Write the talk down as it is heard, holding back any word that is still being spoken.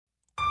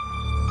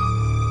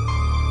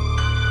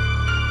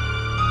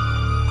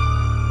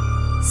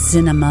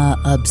Cinema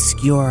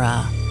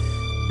Obscura.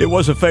 It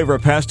was a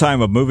favorite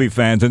pastime of movie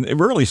fans, and it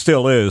really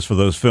still is for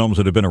those films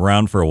that have been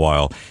around for a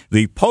while.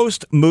 The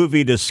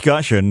post-movie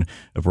discussion,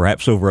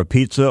 perhaps over a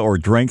pizza or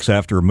drinks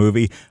after a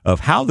movie,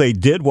 of how they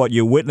did what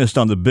you witnessed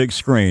on the big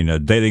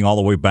screen, dating all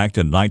the way back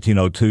to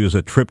 1902's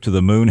A Trip to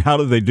the Moon. How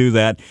did they do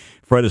that?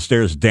 Fred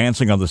Astaire's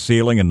dancing on the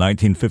ceiling in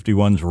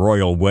 1951's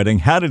Royal Wedding.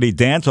 How did he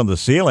dance on the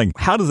ceiling?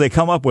 How did they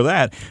come up with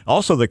that?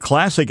 Also, the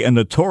classic and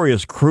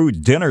notorious crew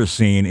dinner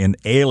scene in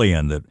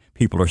Alien that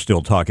people are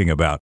still talking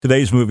about.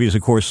 Today's movie is,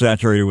 of course,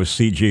 saturated with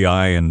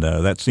CGI, and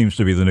that seems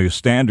to be the new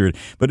standard.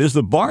 But is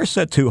the bar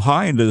set too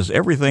high, and does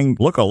everything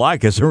look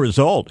alike as a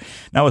result?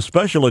 Now, a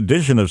special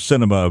edition of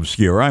Cinema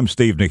Obscura. I'm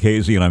Steve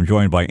Nikhazy, and I'm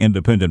joined by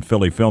independent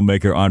Philly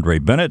filmmaker Andre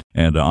Bennett.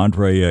 And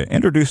Andre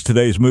introduced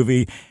today's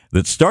movie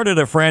that started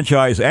a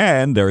franchise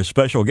and their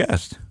special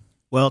guest.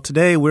 Well,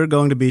 today we're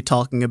going to be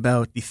talking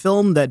about the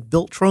film that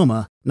built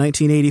Troma,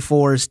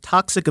 1984's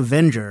Toxic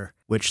Avenger,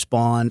 which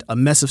spawned a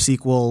mess of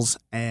sequels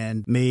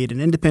and made an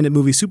independent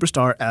movie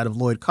superstar out of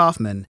Lloyd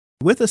Kaufman.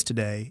 With us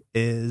today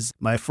is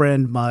my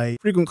friend, my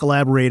frequent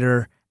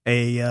collaborator,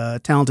 a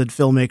talented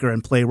filmmaker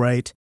and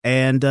playwright,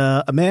 and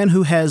a man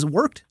who has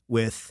worked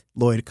with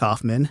Lloyd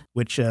Kaufman,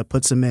 which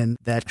puts him in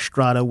that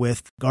strata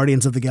with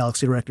Guardians of the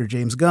Galaxy director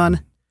James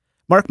Gunn.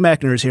 Mark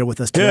Mackner is here with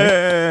us today.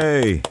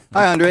 Hey!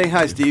 Hi, Andre.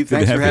 Hi, Steve.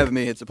 Good Thanks for having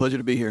me. It's a pleasure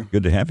to be here.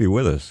 Good to have you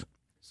with us.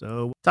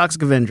 So,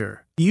 Toxic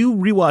Avenger. You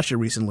rewatched it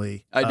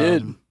recently. I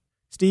did.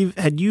 Steve,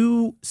 had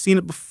you seen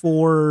it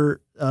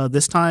before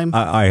this time?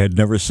 I had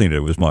never seen it. It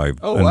was my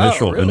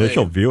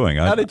initial viewing.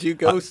 How did you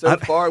go so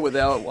far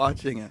without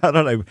watching it? How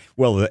did I?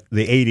 Well,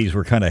 the 80s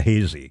were kind of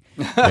hazy.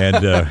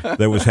 And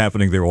that was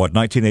happening there,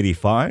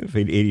 1985,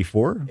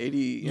 84? 80,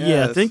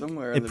 yeah, I think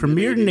somewhere it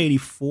premiered in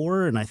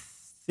 84, and I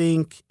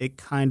think it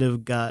kind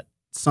of got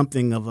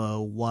something of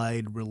a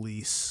wide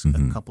release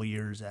a couple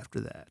years after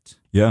that.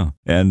 Yeah,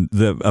 and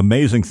the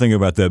amazing thing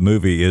about that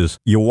movie is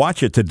you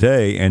watch it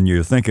today and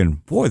you're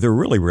thinking, boy, they're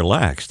really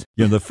relaxed.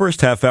 You know, the first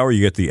half hour you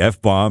get the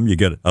F-bomb, you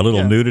get a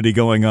little nudity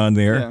going on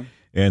there,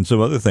 and some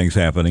other things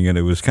happening, and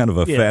it was kind of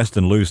a fast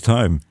and loose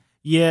time.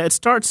 Yeah, it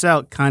starts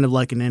out kind of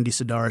like an Andy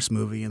Sidaris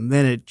movie, and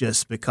then it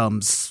just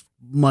becomes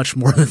much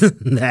more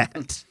than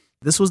that.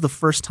 This was the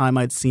first time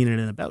I'd seen it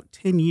in about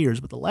 10 years,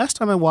 but the last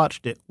time I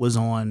watched it was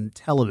on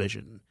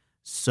television.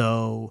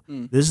 So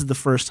this is the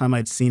first time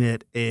I'd seen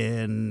it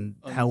in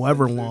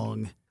however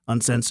long,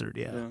 uncensored,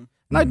 And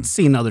I'd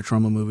seen other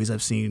Troma movies.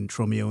 I've seen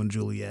Tromeo and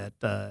Juliet.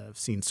 I've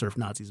seen Surf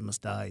Nazis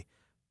Must Die.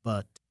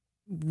 But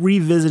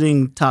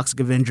revisiting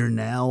Toxic Avenger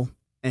now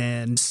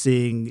and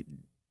seeing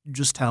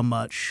just how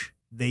much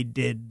they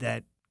did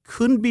that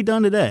couldn't be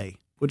done today,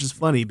 which is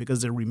funny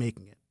because they're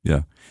remaking it.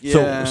 Yeah.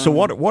 So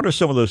what are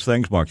some of those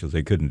things, Mark, that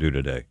they couldn't do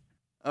today?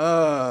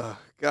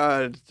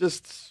 God,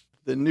 just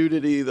the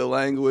nudity, the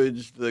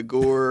language, the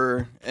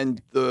gore,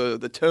 and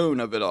the tone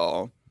of it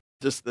all.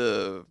 Just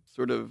the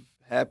sort of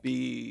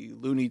happy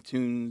Looney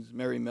Tunes,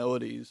 Merry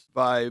Melodies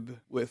vibe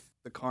with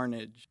the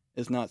carnage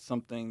is not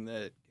something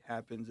that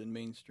happens in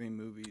mainstream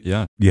movies.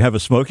 Yeah. You have a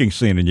smoking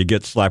scene and you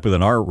get slapped with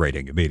an R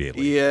rating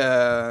immediately.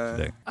 Yeah.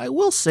 Today. I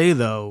will say,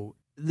 though,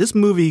 this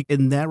movie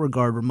in that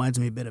regard reminds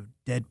me a bit of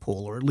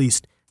Deadpool, or at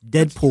least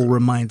Deadpool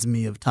reminds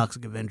me of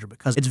Toxic Avenger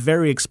because it's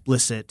very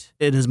explicit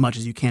in as much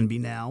as you can be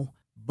now,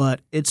 but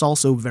it's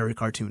also very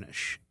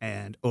cartoonish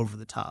and over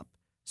the top.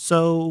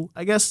 So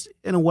I guess,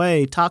 in a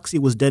way, Toxie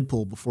was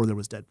Deadpool before there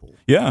was Deadpool.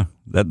 Yeah,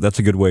 that's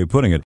a good way of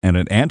putting it. And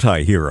an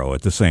anti-hero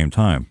at the same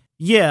time.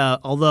 Yeah,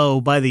 although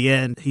by the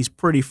end, he's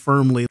pretty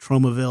firmly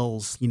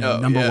Tromaville's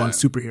number one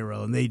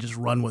superhero, and they just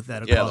run with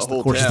that across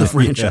the course of the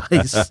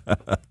franchise.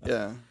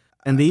 Yeah.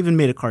 And they even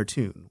made a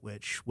cartoon,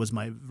 which was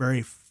my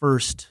very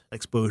first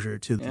exposure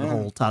to the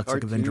whole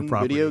Toxic Avenger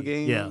property. Video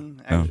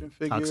game, action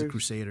figures. Toxic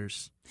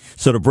Crusaders.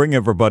 So to bring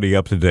everybody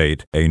up to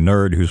date, a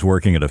nerd who's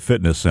working at a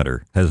fitness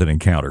center has an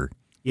encounter.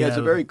 Yeah, it's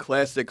a very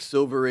classic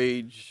Silver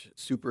Age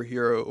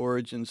superhero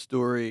origin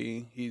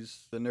story.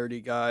 He's the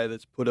nerdy guy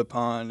that's put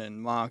upon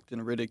and mocked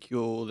and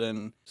ridiculed,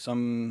 and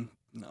some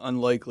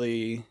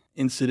unlikely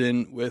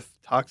incident with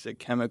toxic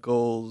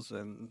chemicals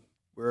and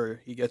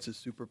where he gets his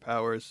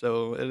superpowers.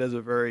 So it is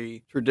a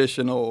very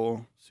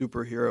traditional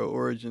superhero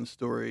origin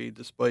story,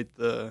 despite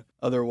the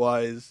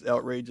otherwise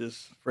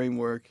outrageous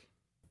framework.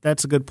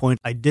 That's a good point.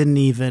 I didn't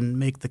even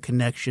make the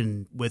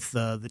connection with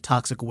the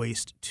toxic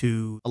waste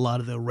to a lot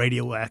of the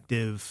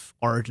radioactive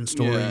origin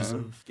stories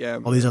of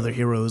all these other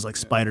heroes like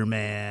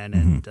Spider-Man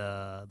and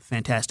the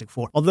Fantastic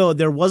Four. Although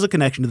there was a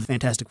connection to the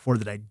Fantastic Four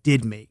that I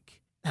did make.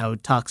 How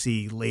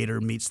Toxie later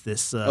meets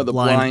this the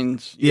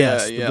blind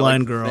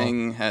girl.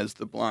 Thing has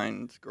the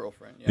blind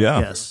girlfriend.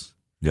 Yes.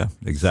 Yeah,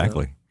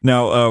 exactly. So.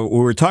 Now, we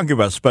were talking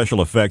about special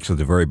effects at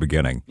the very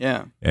beginning.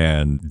 Yeah.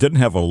 And didn't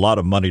have a lot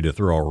of money to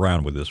throw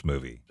around with this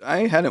movie.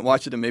 I hadn't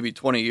watched it in maybe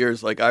 20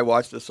 years. Like, I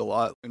watched this a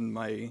lot in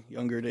my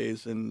younger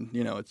days, and,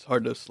 it's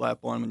hard to slap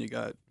on when you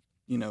got,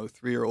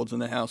 3-year-olds in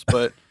the house.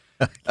 But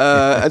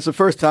it's the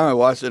first time I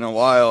watched it in a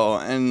while,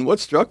 and what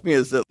struck me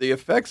is that the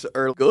effects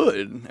are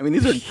good. I mean,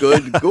 these are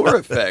good gore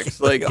effects.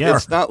 Like,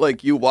 it's not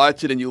like you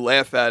watch it and you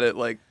laugh at it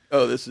like,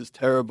 oh, this is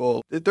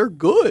terrible. They're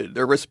good.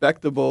 They're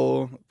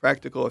respectable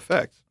practical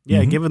effects.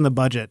 Yeah, given the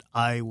budget,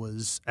 I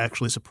was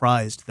actually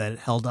surprised that it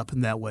held up in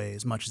that way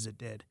as much as it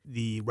did.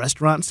 The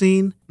restaurant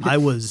scene, I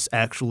was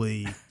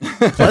actually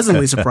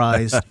pleasantly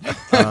surprised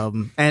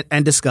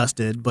and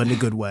disgusted, but in a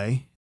good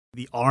way.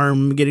 The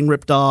arm getting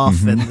ripped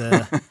off and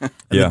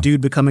the dude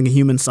becoming a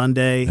human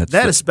sundae.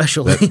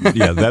 Especially.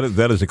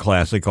 That is a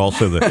classic.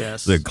 Also,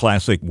 Yes. the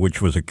classic,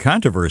 which was a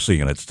controversy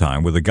in its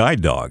time, with a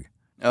guide dog.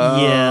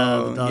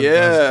 Yeah, the dog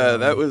does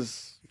that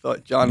was.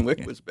 Thought John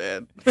Wick was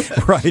bad.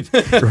 Right.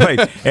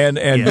 And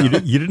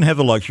you didn't have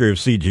the luxury of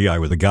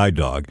CGI with a guide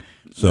dog,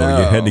 so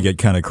you had to get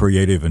kind of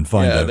creative and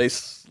find they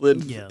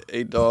slid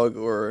a dog,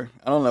 or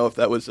I don't know if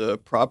that was a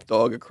prop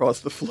dog,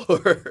 across the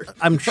floor.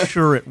 I'm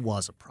sure it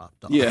was a prop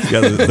dog. Yeah,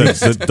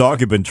 the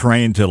dog had been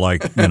trained to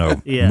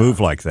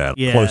move like that,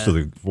 close to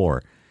the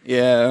floor.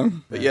 Yeah,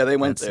 but they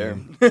went there.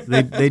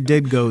 They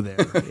did go there.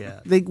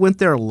 Yeah, they went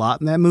there a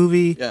lot in that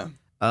movie. Yeah,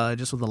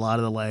 just with a lot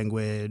of the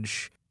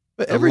language.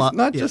 But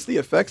not just the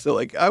effects, though.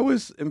 Like, I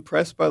was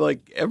impressed by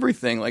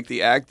everything, like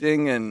the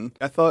acting, and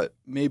I thought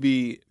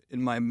maybe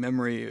in my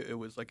memory it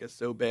was like a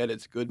so bad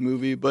it's good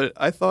movie, but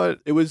I thought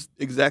it was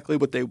exactly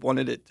what they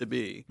wanted it to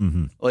be.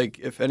 Mm-hmm. Like,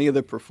 if any of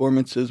the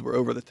performances were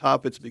over the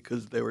top, it's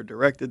because they were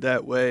directed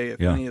that way.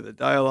 If any of the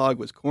dialogue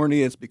was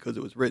corny, it's because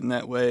it was written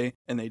that way,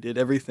 and they did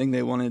everything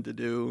they wanted to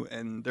do,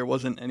 and there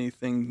wasn't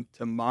anything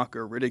to mock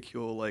or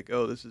ridicule, like,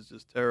 oh, this is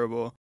just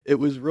terrible. It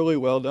was really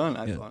well done,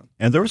 I thought.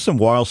 And there were some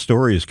wild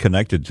stories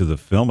connected to the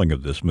filming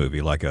of this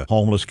movie, like a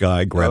homeless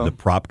guy grabbed a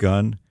prop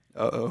gun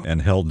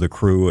and held the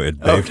crew at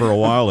bay for a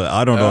while.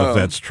 I don't know if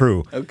that's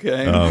true.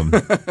 Okay.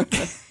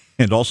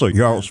 And also,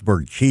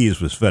 Jarlsberg cheese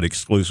was fed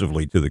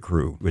exclusively to the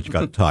crew, which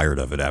got tired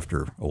of it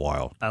after a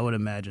while. I would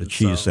imagine the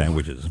cheese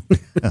sandwiches.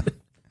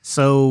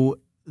 So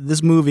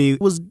this movie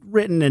was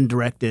written and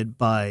directed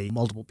by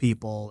multiple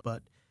people,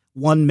 but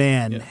one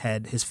man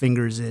had his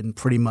fingers in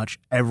pretty much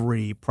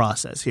every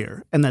process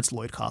here, and that's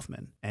Lloyd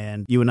Kaufman.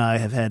 And you and I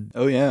have had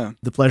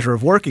the pleasure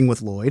of working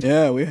with Lloyd.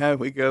 Yeah, we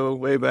have. We go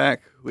way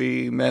back.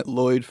 We met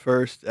Lloyd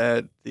first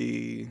at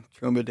the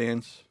Troma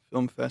Dance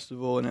Film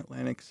Festival in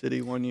Atlantic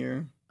City one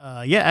year.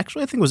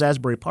 Actually, I think it was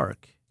Asbury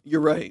Park.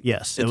 You're right.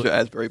 Yes. It's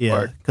Asbury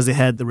Park. Because they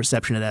had the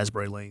reception at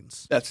Asbury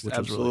Lanes. That's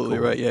absolutely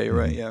right. Yeah, you're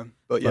right. Yeah.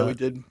 But we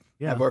did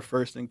have our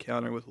first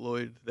encounter with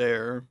Lloyd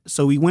there.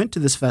 So we went to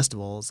this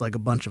festival. It's like a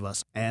bunch of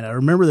us. And I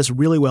remember this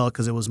really well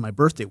because it was my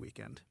birthday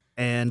weekend.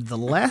 And the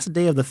last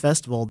day of the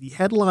festival, the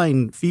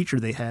headline feature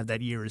they had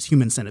that year is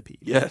Human Centipede.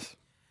 Yes.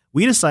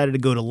 We decided to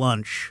go to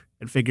lunch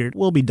and figured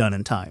we'll be done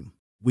in time.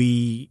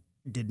 We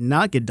did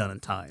not get done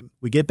in time.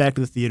 We get back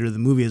to the theater. The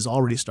movie has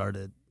already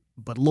started.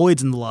 But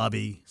Lloyd's in the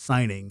lobby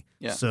signing,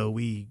 so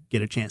we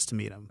get a chance to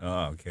meet him.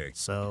 Oh, okay.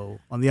 So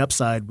on the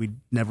upside, we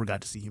never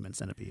got to see Human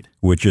Centipede.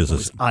 Which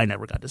is I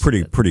never got to see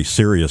it. Pretty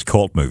serious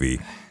cult movie.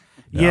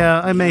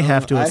 Yeah, I may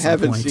have to at I some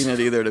haven't point. seen it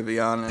either, to be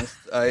honest.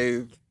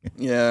 I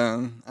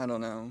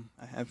don't know.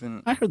 I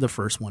haven't. I heard the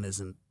first one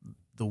isn't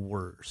the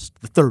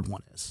worst. The third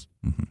one is.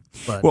 Mm-hmm.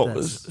 But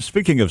well,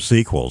 speaking of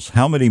sequels,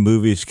 how many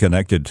movies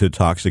connected to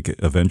Toxic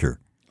Avenger?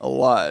 A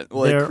lot.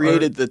 Well, it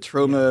created the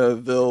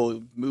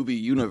Tromaville movie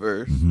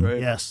universe, right?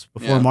 Yes,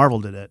 before Marvel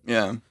did it.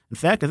 Yeah. In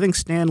fact, I think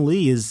Stan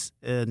Lee is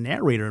a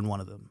narrator in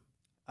one of them.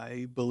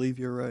 I believe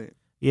you're right.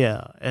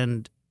 Yeah,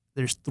 and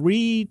there's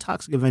 3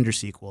 Toxic Avenger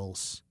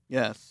sequels.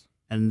 Yes.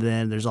 And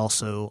then there's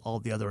also all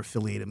the other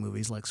affiliated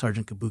movies like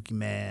Sergeant Kabuki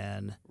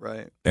Man.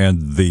 Right.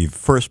 And the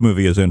first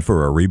movie is in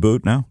for a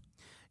reboot now?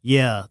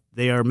 Yeah,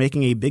 they are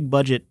making a big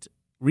budget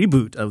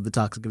reboot of the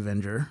Toxic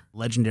Avenger.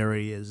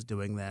 Legendary is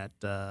doing that.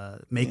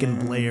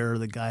 Macon Blair,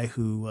 the guy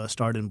who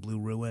starred in Blue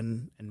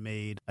Ruin and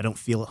made I Don't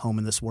Feel at Home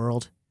in This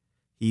World,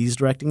 he's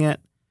directing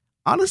it.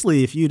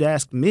 Honestly, if you'd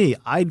asked me,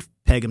 I'd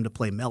peg him to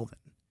play Melvin.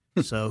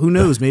 So who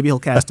knows? Maybe he'll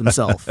cast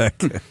himself.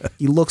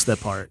 He looks that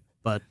part,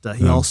 but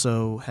he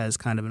also has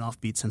kind of an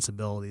offbeat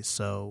sensibility.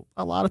 So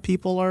a lot of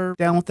people are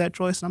down with that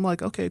choice, and I'm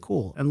like, okay,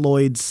 cool. And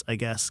Lloyd's, I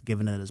guess,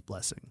 given it his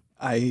blessing.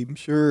 I'm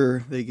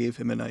sure they gave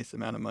him a nice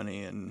amount of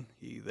money, and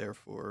he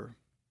therefore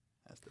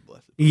has to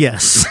bless it.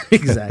 Yes,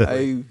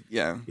 exactly.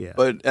 Yeah.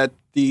 But at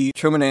the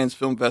Troma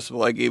Film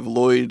Festival, I gave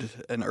Lloyd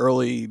an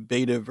early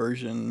beta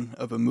version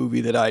of a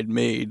movie that I'd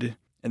made,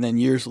 and then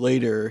years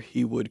later,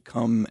 he would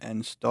come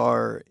and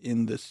star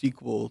in the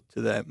sequel to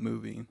that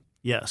movie.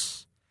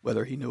 Yes.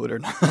 Whether he knew it or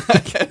not.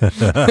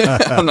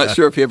 I'm not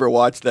sure if he ever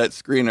watched that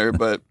screener,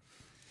 but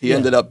he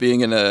ended up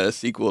being in a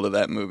sequel to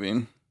that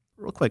movie.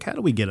 Real quick, how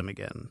do we get him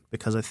again?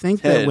 Because I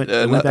think that went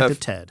back to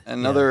Ted.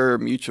 Another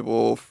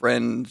mutual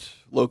friend,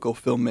 local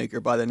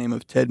filmmaker by the name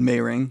of Ted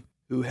Mayring,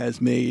 who has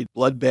made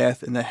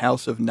Bloodbath in the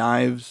House of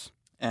Knives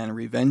and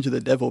Revenge of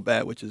the Devil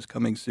Bat, which is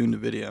coming soon to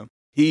video.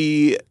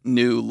 He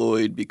knew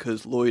Lloyd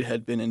because Lloyd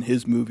had been in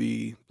his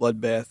movie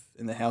Bloodbath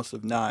in the House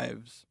of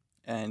Knives,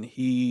 and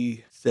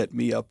he set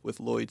me up with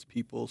Lloyd's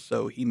people,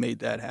 so he made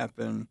that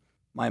happen.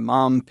 my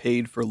mom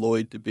paid for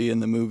Lloyd to be in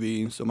the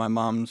movie, so my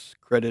mom's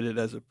credited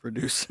as a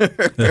producer.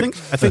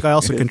 I think I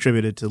also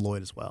contributed to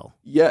Lloyd as well.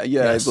 Yeah,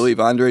 Yes. I believe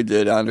Andre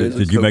did.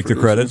 Did you make the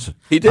credits?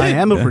 He did. I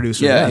am a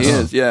producer. Yeah, yes. he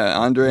is. Yeah,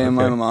 Andre and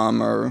my Okay.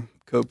 mom are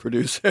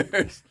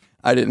co-producers.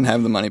 I didn't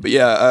have the money, but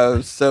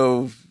yeah.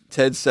 So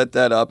Ted set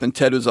that up, and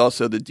Ted was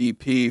also the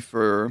DP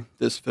for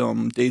this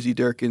film, Daisy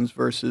Durkins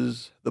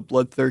versus the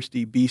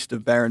Bloodthirsty Beast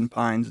of Barren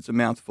Pines. It's a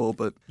mouthful,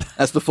 but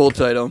that's the full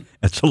title.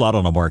 That's a lot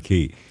on a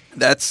marquee.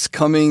 That's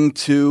coming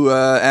to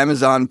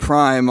Amazon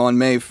Prime on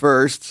May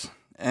 1st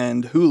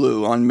and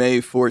Hulu on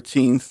May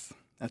 14th.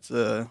 That's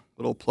a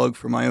little plug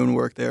for my own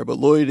work there. But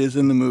Lloyd is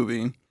in the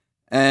movie.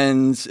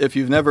 And if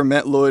you've never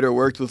met Lloyd or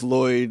worked with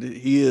Lloyd,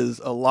 he is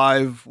a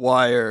live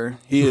wire.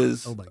 He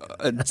is Oh my God.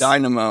 a Yes.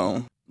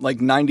 dynamo. Like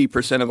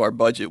 90% of our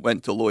budget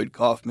went to Lloyd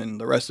Kaufman.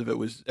 The rest of it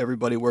was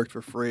everybody worked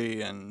for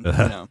free. And,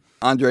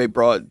 Andre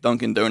brought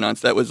Dunkin'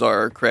 Donuts. That was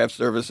our craft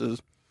services.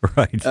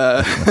 Right.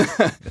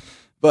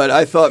 But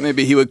I thought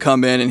maybe he would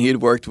come in and he had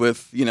worked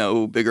with,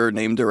 bigger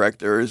name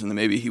directors and then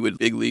maybe he would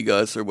big league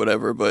us or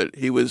whatever. But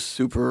he was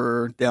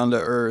super down to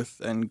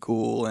earth and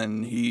cool,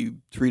 and he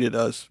treated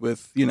us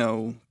with,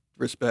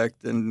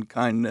 respect and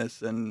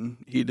kindness. And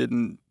he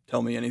didn't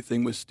tell me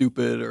anything was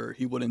stupid or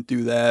he wouldn't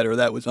do that or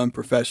that was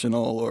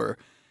unprofessional or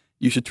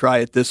you should try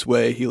it this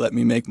way. He let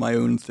me make my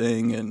own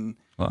thing, and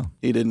Wow.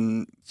 he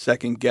didn't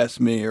second guess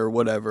me or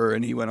whatever.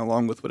 And he went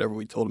along with whatever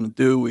we told him to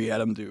do. We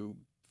had him do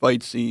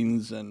fight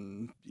scenes,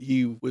 and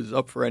he was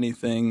up for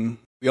anything.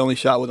 We only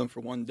shot with him for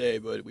one day,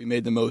 but we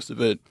made the most of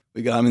it.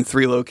 We got him in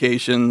 3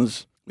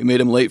 locations. We made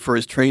him late for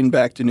his train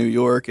back to New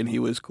York, and he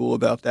was cool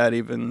about that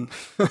even.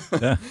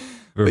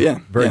 Yeah.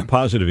 Very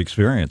positive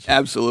experience.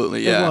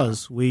 Absolutely, yeah. It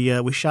was.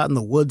 We shot in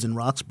the woods in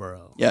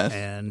Roxborough. Yes.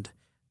 And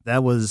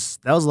that was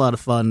a lot of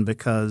fun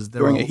because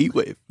there During were a heat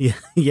wave. Yeah,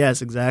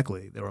 yes,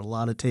 exactly. There were a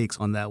lot of takes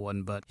on that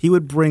one, but he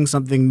would bring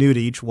something new to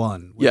each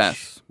one. Which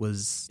Yes.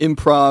 was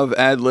Improv,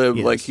 ad-lib,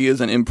 Yes. like he is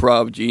an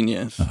improv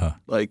genius.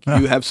 Like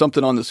you have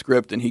something on the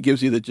script, and he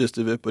gives you the gist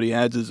of it, but he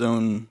adds his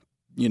own,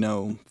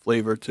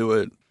 flavor to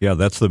it. Yeah,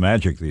 that's the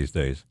magic these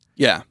days.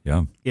 Yeah.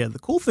 Yeah. Yeah, the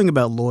cool thing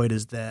about Lloyd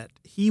is that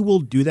he will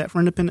do that for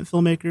independent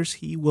filmmakers.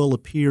 He will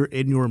appear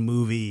in your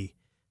movie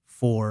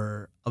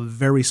for a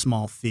very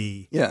small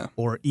fee, Yeah.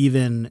 or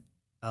even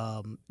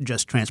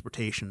just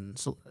transportation.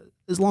 So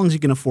as long as you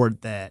can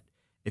afford that,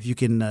 if you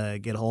can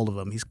get a hold of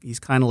him, he's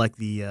kind of like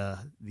the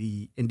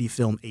indie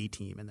film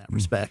A-team in that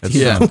respect. That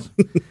you know?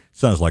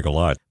 sounds like a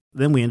lot.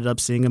 Then we ended up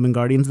seeing him in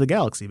Guardians of the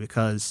Galaxy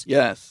because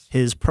Yes.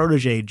 his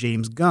protege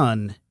James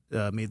Gunn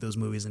made those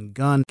movies, and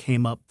Gunn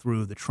came up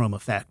through the Troma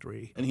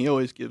Factory. And he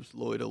always gives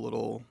Lloyd a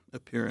little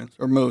appearance,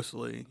 or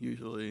mostly,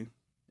 usually.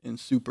 In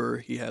Super,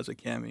 he has a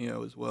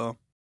cameo as well.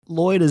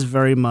 Lloyd is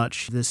very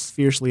much this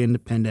fiercely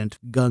independent,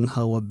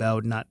 gung-ho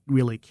about not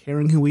really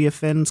caring who he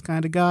offends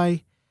kind of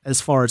guy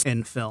as far as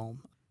in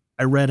film.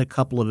 I bought a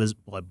couple of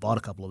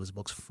his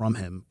books from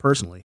him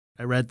personally.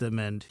 I read them,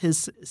 and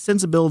his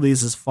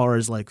sensibilities as far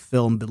as like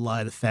film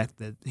belie the fact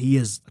that he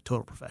is a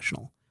total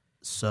professional.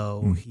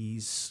 So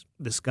he's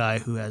this guy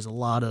who has a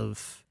lot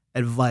of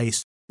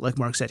advice. Like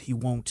Mark said, he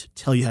won't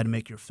tell you how to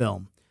make your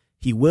film.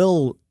 He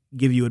will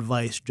give you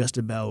advice just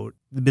about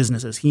the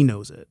business as he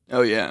knows it,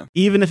 Oh, yeah.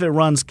 even if it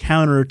runs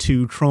counter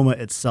to Troma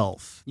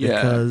itself. Yeah.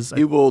 Because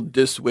He will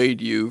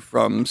dissuade you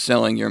from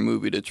selling your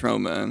movie to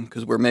Troma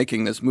because we're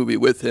making this movie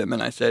with him.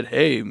 And I said,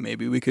 hey,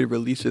 maybe we could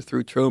release it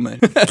through Troma.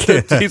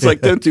 He's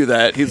like, don't do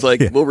that. He's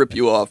like, we'll rip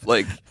you off.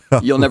 Like,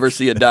 you'll never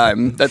see a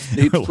dime. That's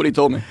what he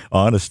told me.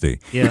 Honesty.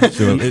 yeah,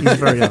 So he's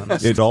very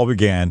honest. It all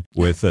began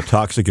with a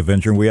Toxic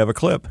Avenger, and we have a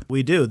clip.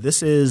 We do.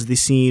 This is the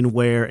scene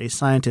where a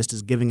scientist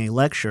is giving a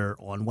lecture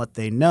on what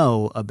they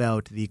know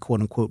about the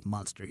quote-unquote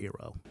monster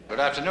hero. Good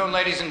afternoon,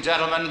 ladies and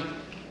gentlemen.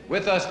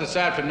 With us this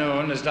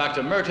afternoon is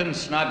Dr. Merton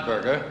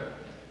Snodberger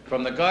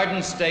from the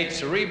Garden State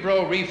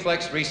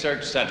Cerebro-Reflex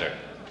Research Center.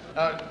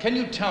 Can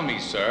you tell me,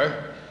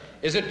 sir,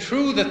 is it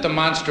true that the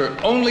monster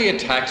only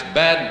attacks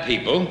bad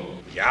people?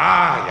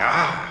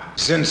 Yeah.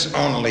 Since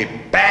only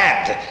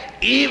bad,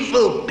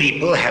 evil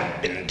people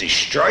have been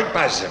destroyed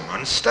by the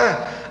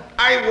monster,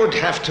 I would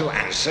have to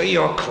answer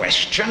your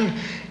question,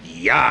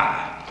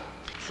 yeah.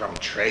 From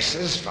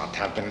traces that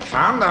have been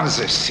found on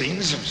the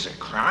scenes of the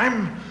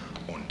crime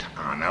and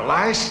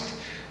analyzed,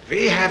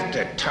 we have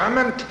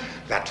determined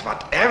that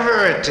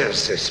whatever it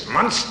is, this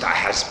monster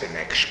has been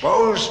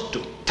exposed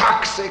to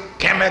toxic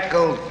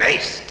chemical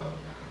waste.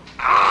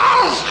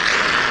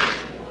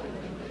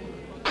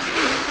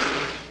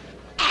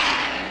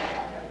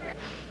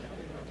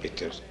 It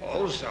is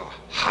also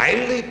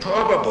highly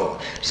probable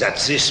that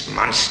this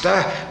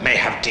monster may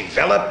have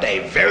developed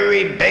a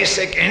very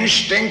basic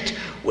instinct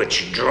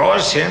which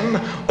draws him,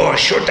 or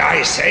should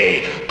I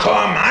say,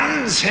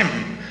 commands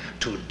him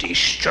to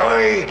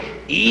destroy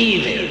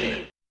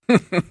evil.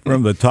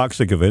 From the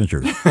Toxic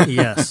Avenger.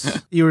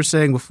 Yes. You were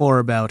saying before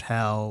about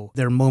how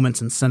there are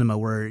moments in cinema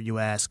where you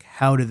ask,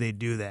 how do they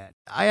do that?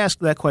 I asked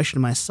that question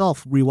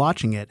myself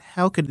rewatching it.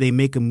 How could they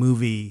make a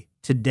movie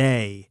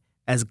today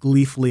as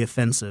gleefully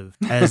offensive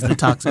as The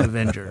Toxic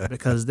Avenger,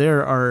 because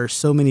there are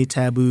so many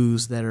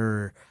taboos that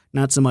are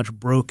not so much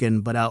broken,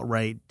 but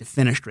outright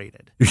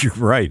defenestrated. You're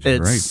right.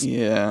 It's,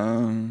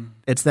 Yeah.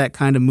 It's that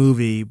kind of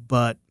movie,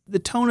 but the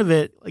tone of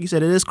it, like you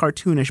said, it is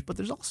cartoonish, but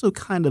there's also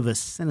kind of a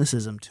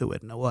cynicism to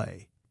it in a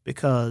way,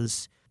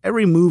 because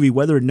every movie,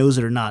 whether it knows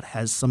it or not,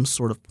 has some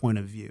sort of point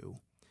of view.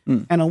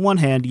 And on one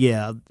hand,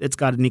 yeah, it's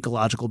got an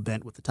ecological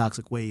bent with the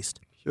toxic waste.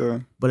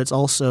 Sure. But it's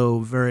also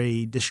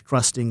very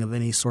distrusting of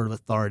any sort of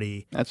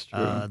authority. That's true.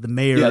 The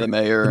mayor. Yeah, the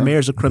mayor. The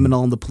mayor's a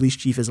criminal, and the police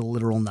chief is a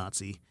literal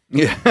Nazi.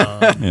 Yeah.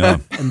 Yeah.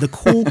 And the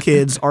cool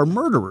kids are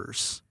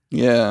murderers.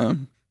 Yeah.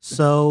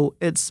 So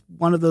it's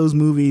one of those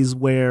movies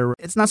where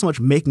it's not so much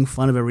making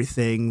fun of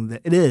everything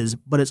that it is,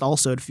 but it's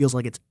also, it feels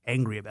like it's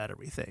angry about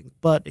everything.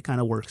 But it kind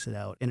of works it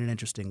out in an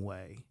interesting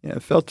way. Yeah,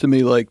 it felt to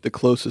me like the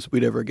closest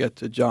we'd ever get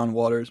to John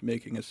Waters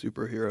making a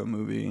superhero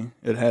movie.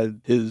 It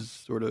had his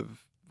sort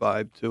of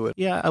vibe to it.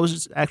 Yeah, I was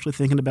just actually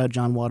thinking about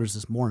John Waters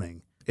this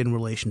morning in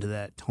relation to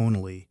that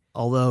tonally.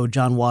 Although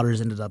John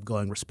Waters ended up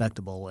going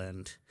respectable,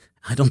 and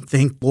I don't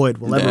think Boyd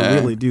will ever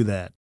really do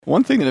that.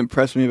 One thing that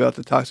impressed me about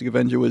The Toxic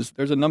Avenger was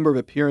there's a number of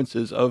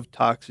appearances of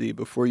Toxie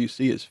before you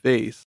see his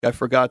face. I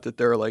forgot that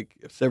there are like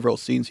several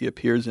scenes he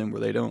appears in where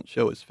they don't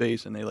show his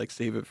face and they like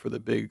save it for the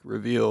big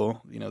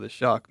reveal, you know, the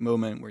shock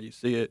moment where you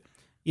see it. I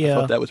Yeah,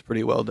 thought that was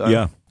pretty well done.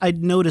 Yeah.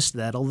 I'd noticed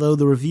that, although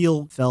the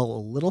reveal fell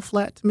a little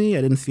flat to me.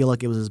 I didn't feel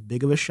like it was as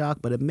big of a shock,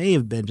 but it may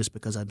have been just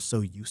because I'm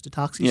so used to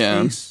Toxie's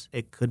Yeah. face.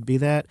 It could be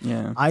that.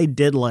 Yeah. I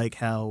did like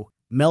how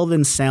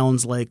Melvin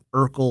sounds like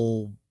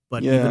Urkel,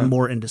 but Yeah. even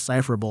more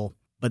indecipherable.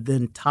 But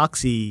then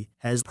Toxie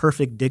has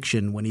perfect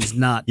diction when he's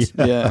not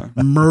Yeah.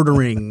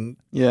 murdering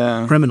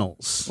Yeah.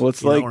 criminals. Well,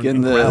 it's you know, like or- in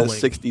and the growling.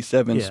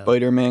 67 Yeah.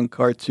 Spider-Man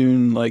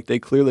cartoon, like they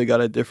clearly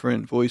got a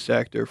different voice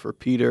actor for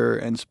Peter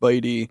and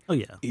Spidey. Oh,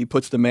 yeah. He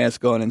puts the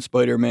mask on and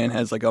Spider-Man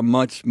has like a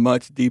much,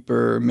 much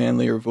deeper,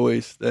 manlier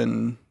voice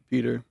than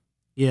Peter.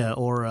 Yeah,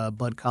 or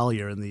Bud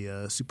Collyer in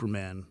the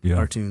Superman Yeah.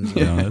 cartoons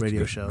Yeah, and that's radio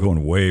good. show.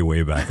 Going way,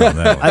 way back on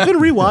that one. I've been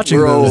rewatching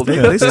We're those. old.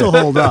 They still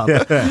hold up.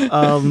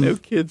 No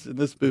kids in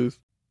this booth.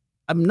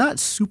 I'm not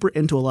super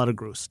into a lot of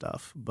gross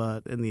stuff,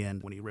 but in the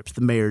end, when he rips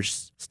the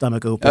mayor's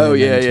stomach open, Oh,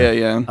 yeah, and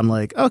yeah. I'm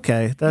like,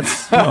 okay,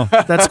 that's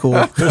cool.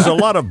 There's a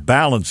lot of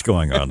balance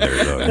going on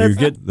there, though. You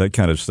get that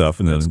kind of stuff,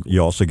 and then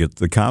you also get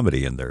the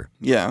comedy in there.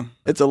 Yeah.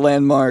 It's a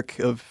landmark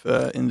of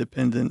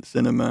independent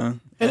cinema.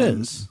 It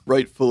and is.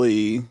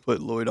 rightfully put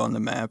Lloyd on the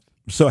map.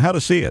 So how to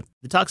see it?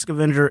 The Toxic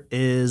Avenger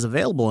is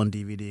available on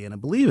DVD, and I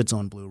believe it's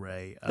on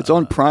Blu-ray. It's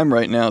on Prime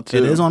right now, too.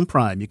 It is on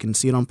Prime. You can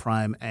see it on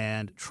Prime,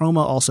 and Troma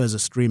also has a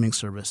streaming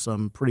service, so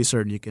I'm pretty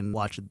certain you can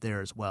watch it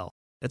there as well.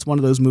 It's one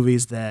of those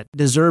movies that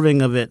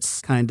deserving of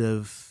its kind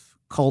of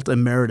cult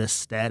emeritus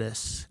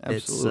status.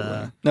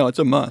 Absolutely. No, it's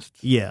a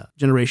must. Yeah,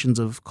 generations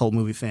of cult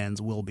movie fans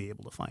will be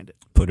able to find it.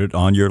 Put it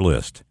on your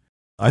list.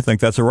 I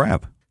think that's a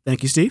wrap.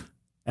 Thank you, Steve.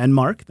 And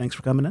Mark, thanks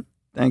for coming in.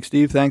 Thanks,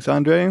 Steve. Thanks,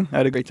 Andre. I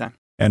had a great time.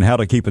 And how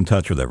to keep in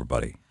touch with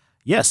everybody.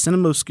 Yes,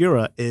 Cinema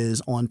Obscura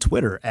is on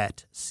Twitter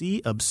at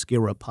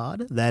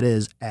CObscuraPod. That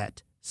is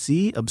at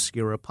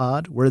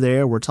CObscuraPod. We're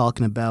there. We're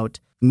talking about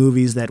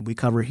movies that we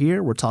cover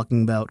here. We're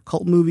talking about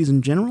cult movies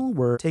in general.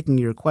 We're taking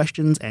your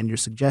questions and your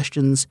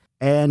suggestions,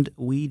 and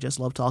we just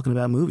love talking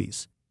about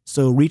movies.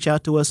 So reach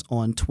out to us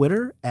on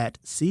Twitter at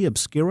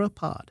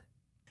CObscuraPod.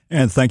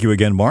 And thank you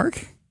again,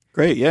 Mark.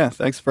 Great. Yeah.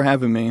 Thanks for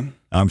having me.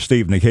 I'm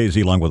Steve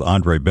Nikhazy, along with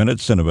Andre Bennett.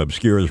 Cinema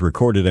Obscura is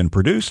recorded and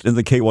produced in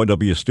the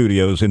KYW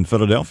studios in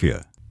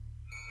Philadelphia.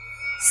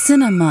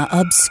 Cinema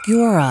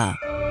Obscura.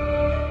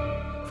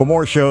 For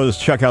more shows,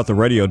 check out the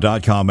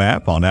radio.com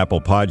app on Apple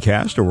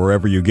Podcast or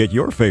wherever you get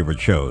your favorite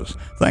shows.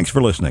 Thanks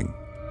for listening.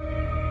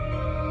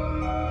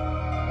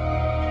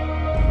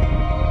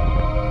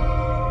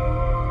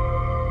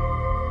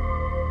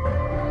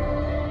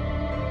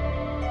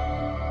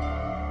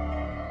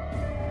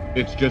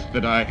 It's just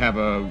that I have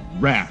a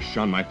rash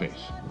on my face.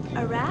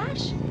 A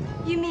rash?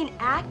 You mean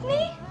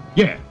acne?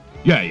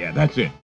 Yeah, that's it.